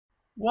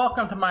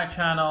Welcome to my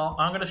channel.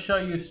 I'm going to show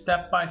you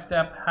step by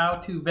step how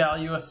to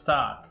value a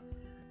stock.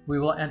 We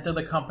will enter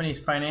the company's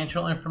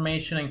financial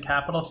information and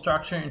capital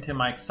structure into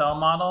my Excel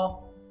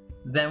model.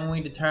 Then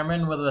we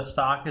determine whether the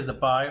stock is a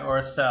buy or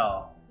a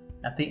sell.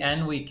 At the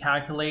end, we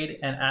calculate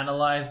and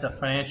analyze the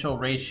financial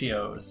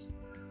ratios.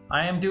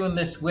 I am doing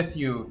this with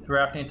you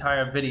throughout the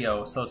entire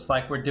video, so it's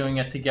like we're doing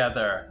it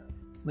together.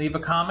 Leave a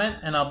comment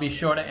and I'll be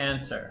sure to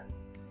answer.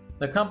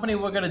 The company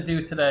we're going to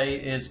do today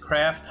is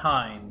Kraft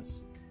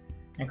Heinz.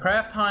 And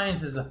Kraft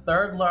Heinz is the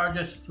third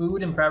largest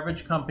food and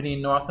beverage company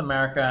in North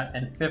America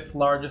and fifth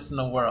largest in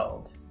the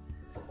world.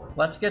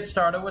 Let's get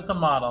started with the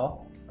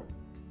model.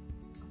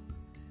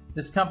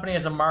 This company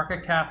has a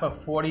market cap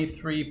of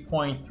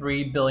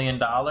 $43.3 billion.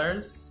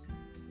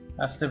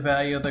 That's the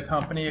value of the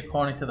company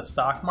according to the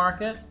stock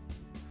market.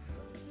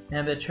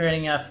 And they're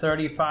trading at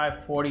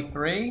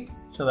 $35.43,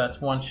 so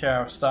that's one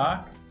share of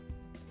stock.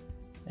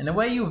 And the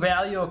way you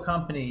value a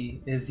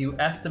company is you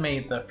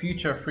estimate the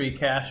future free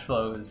cash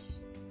flows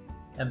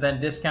and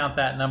then discount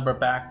that number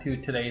back to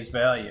today's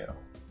value.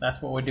 That's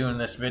what we're doing in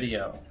this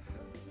video.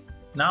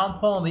 Now I'm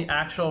pulling the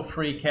actual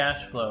free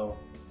cash flow.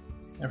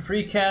 And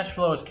free cash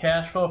flow is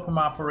cash flow from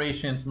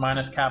operations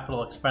minus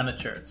capital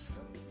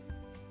expenditures.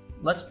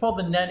 Let's pull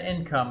the net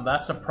income.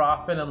 That's a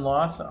profit and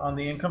loss on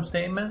the income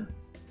statement.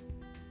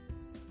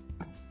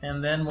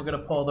 And then we're going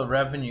to pull the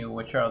revenue,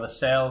 which are the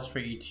sales for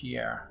each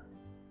year.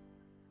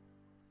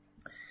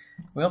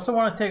 We also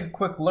want to take a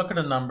quick look at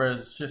the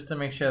numbers just to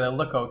make sure they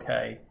look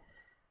okay.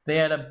 They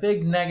had a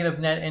big negative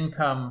net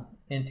income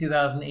in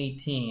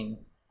 2018,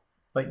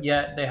 but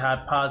yet they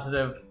had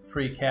positive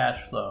free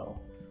cash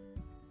flow.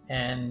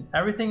 And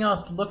everything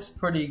else looks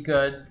pretty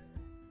good.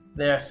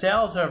 Their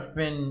sales have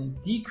been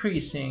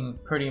decreasing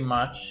pretty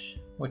much,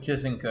 which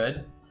isn't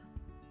good.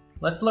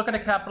 Let's look at the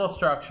capital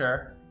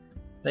structure.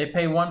 They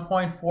pay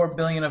 $1.4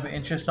 billion of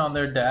interest on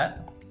their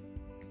debt.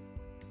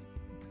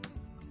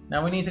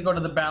 Now we need to go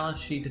to the balance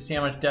sheet to see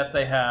how much debt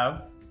they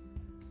have.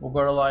 We'll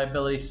go to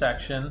liability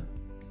section.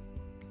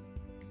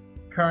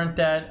 Current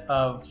debt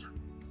of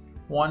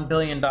 $1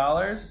 billion,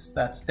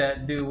 that's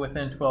debt due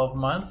within 12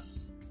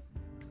 months.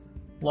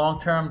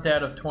 Long-term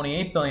debt of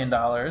 $28 billion,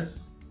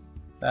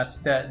 that's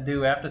debt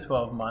due after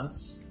 12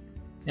 months.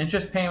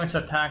 Interest payments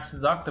are tax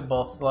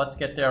deductible, so let's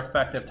get their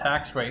effective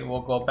tax rate.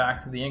 We'll go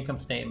back to the income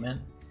statement.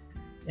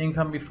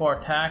 Income before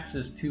tax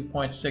is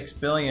 $2.6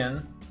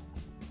 billion.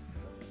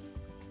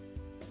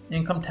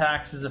 Income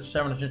taxes of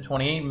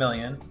 $728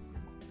 million.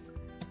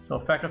 So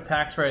effective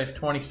tax rate is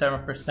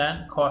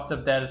 27%, cost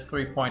of debt is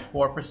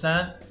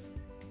 3.4%.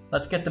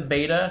 Let's get the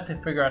beta to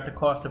figure out the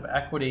cost of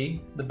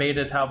equity. The beta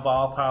is how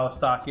volatile a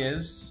stock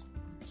is.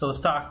 So the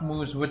stock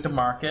moves with the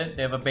market.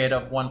 They have a beta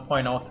of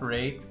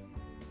 1.03.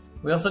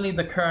 We also need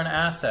the current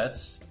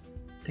assets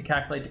to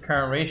calculate the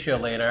current ratio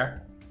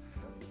later.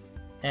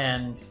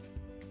 And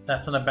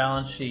that's on the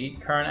balance sheet.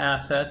 Current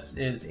assets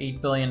is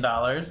 $8 billion.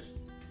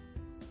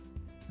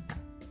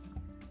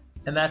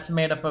 And that's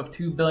made up of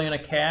 $2 billion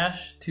of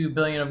cash, $2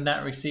 billion of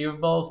net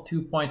receivables,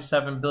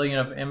 $2.7 billion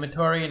of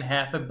inventory, and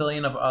 $500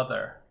 million of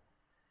other.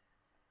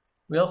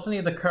 We also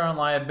need the current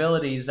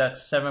liabilities,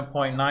 that's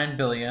 $7.9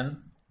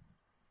 billion.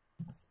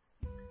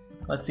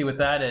 Let's see what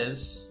that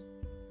is.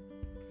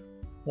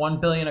 $1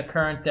 billion of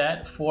current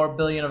debt, $4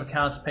 billion of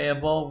accounts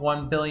payable,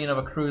 $1 billion of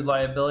accrued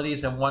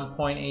liabilities, and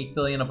 $1.8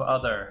 billion of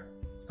other.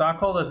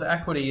 Stockholders'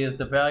 equity is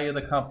the value of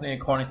the company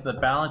according to the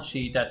balance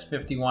sheet, that's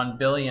 $51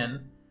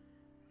 billion.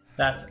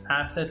 That's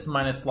assets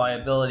minus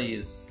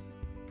liabilities,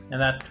 and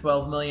that's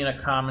 $12 million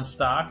of common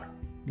stock,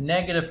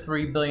 negative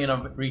 $3 billion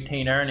of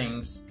retained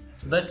earnings.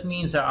 So this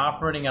means they're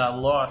operating at a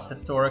loss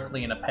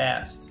historically in the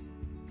past,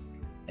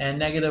 and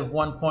negative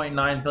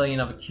 $1.9 billion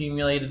of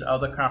accumulated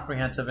other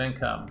comprehensive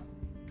income.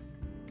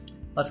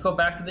 Let's go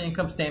back to the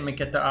income statement,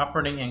 get the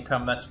operating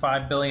income. That's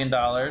 $5 billion.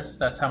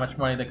 That's how much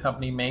money the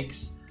company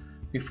makes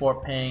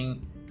before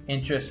paying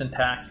interest and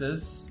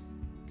taxes.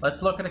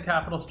 Let's look at the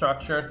capital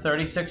structure.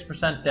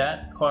 36%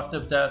 debt, cost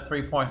of debt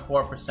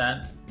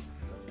 3.4%.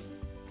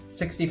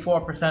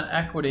 64%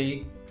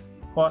 equity,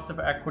 cost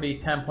of equity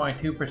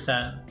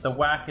 10.2%. The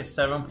WACC is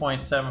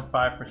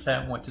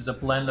 7.75%, which is a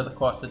blend of the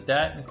cost of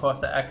debt and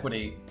cost of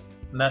equity.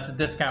 And that's a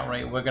discount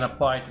rate we're going to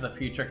apply to the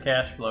future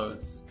cash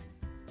flows.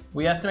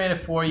 We estimated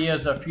 4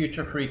 years of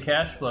future free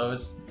cash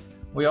flows.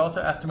 We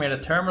also estimated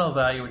a terminal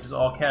value, which is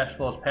all cash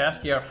flows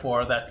past year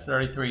 4, that's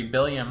 $33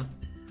 billion.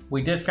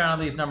 We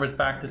discounted these numbers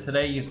back to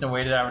today using the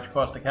weighted average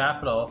cost of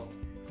capital.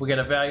 We get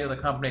a value of the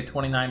company of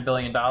 $29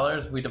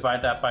 billion. We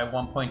divide that by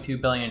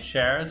 1.2 billion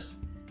shares,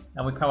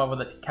 and we come up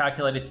with a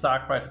calculated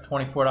stock price of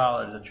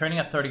 $24. It's trading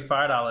at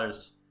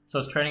 $35, so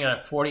it's trading at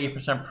a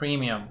 48%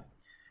 premium.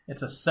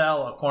 It's a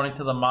sell according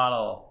to the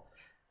model.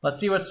 Let's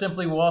see what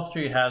Simply Wall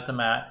Street has them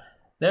at.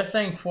 They're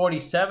saying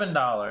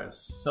 $47,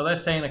 so they're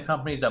saying the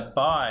company's a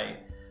buy.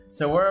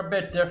 So we're a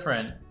bit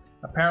different.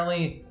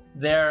 Apparently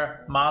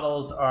their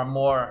models are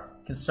more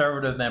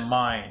conservative than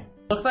mine.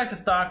 Looks like the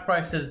stock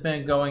price has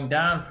been going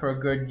down for a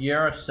good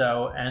year or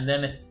so, and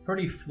then it's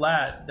pretty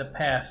flat the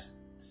past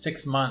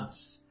 6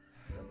 months.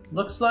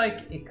 Looks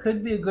like it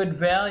could be a good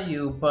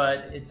value,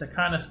 but it's a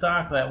kind of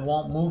stock that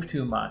won't move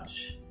too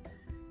much.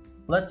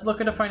 Let's look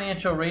at the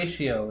financial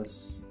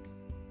ratios.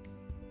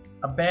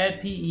 A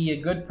bad PE, a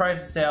good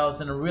price to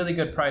sales, and a really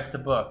good price to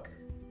book.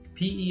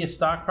 PE is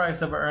stock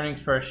price over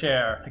earnings per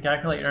share. To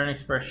calculate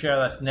earnings per share,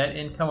 that's net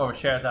income over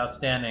shares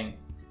outstanding.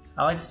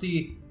 I like to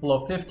see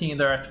below 15,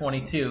 they're at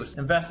 22.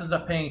 Investors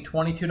are paying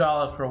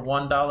 $22 for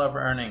 $1 of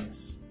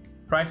earnings.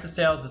 Price to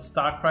sales is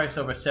stock price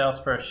over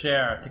sales per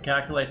share. To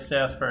calculate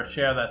sales per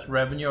share, that's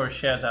revenue over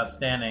shares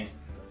outstanding.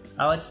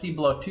 I like to see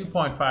below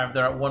 2.5,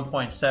 they're at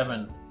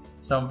 1.7.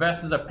 So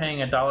investors are paying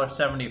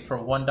 $1.70 for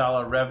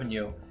 $1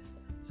 revenue.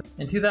 So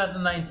in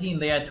 2019,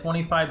 they had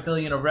 $25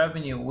 billion of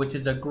revenue, which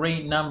is a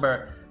great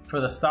number for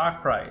the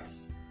stock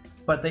price.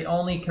 But they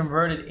only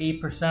converted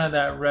 8% of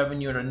that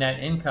revenue to net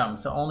income.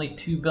 So only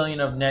 $2 billion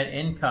of net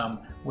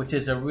income, which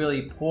is a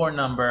really poor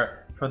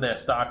number for their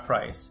stock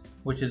price,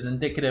 which is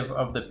indicative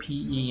of the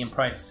PE and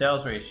price to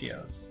sales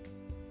ratios.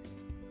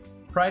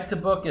 Price to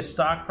book is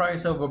stock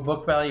price over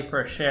book value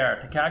per share.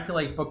 To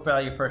calculate book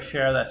value per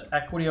share, that's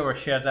equity over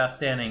shares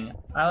outstanding.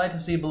 I like to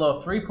see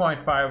below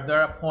 3.5,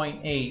 they're at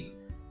 0.8.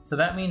 So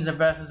that means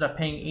investors are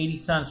paying 80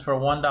 cents for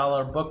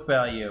 $1 book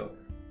value.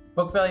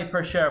 Book value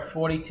per share of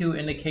 42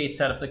 indicates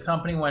that if the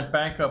company went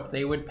bankrupt,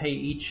 they would pay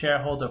each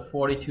shareholder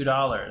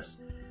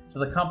 $42. So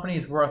the company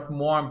is worth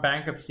more in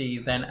bankruptcy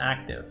than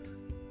active.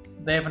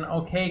 They have an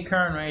okay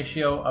current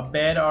ratio, a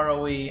bad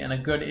ROE, and a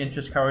good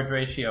interest coverage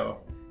ratio.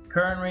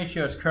 Current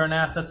ratio is current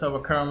assets over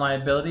current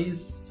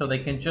liabilities, so they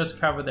can just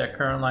cover their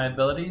current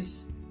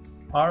liabilities.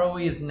 ROE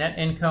is net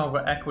income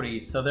over equity,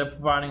 so they're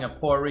providing a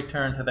poor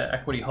return to their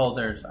equity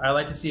holders. I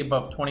like to see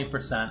above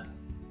 20%.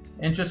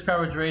 Interest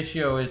coverage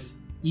ratio is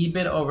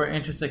EBIT over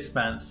interest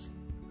expense.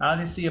 I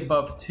like to see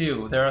above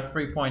 2, they're at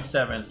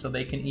 3.7, so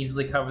they can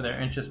easily cover their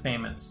interest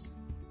payments.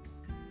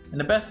 And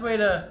the best way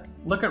to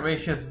look at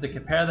ratios is to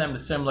compare them to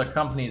similar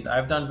companies.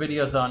 I've done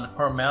videos on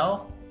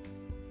Hormel,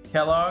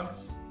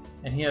 Kellogg's,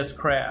 and here's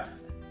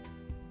Kraft.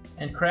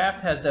 And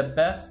Kraft has the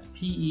best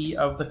PE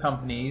of the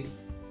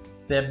companies.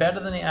 They're better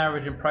than the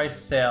average in price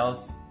to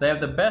sales. They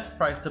have the best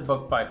price to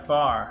book by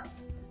far.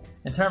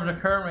 In terms of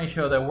current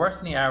ratio, they're worse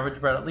than the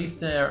average, but at least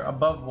they're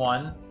above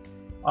 1.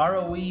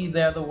 ROE,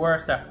 they're the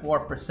worst at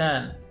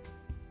 4%.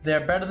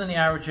 They're better than the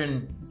average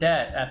in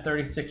debt at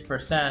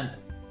 36%.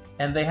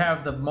 And they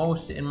have the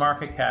most in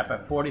market cap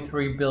at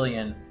 $43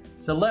 billion.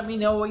 So let me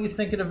know what you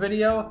think of the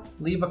video.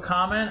 Leave a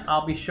comment.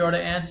 I'll be sure to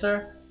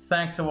answer.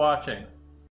 Thanks for watching.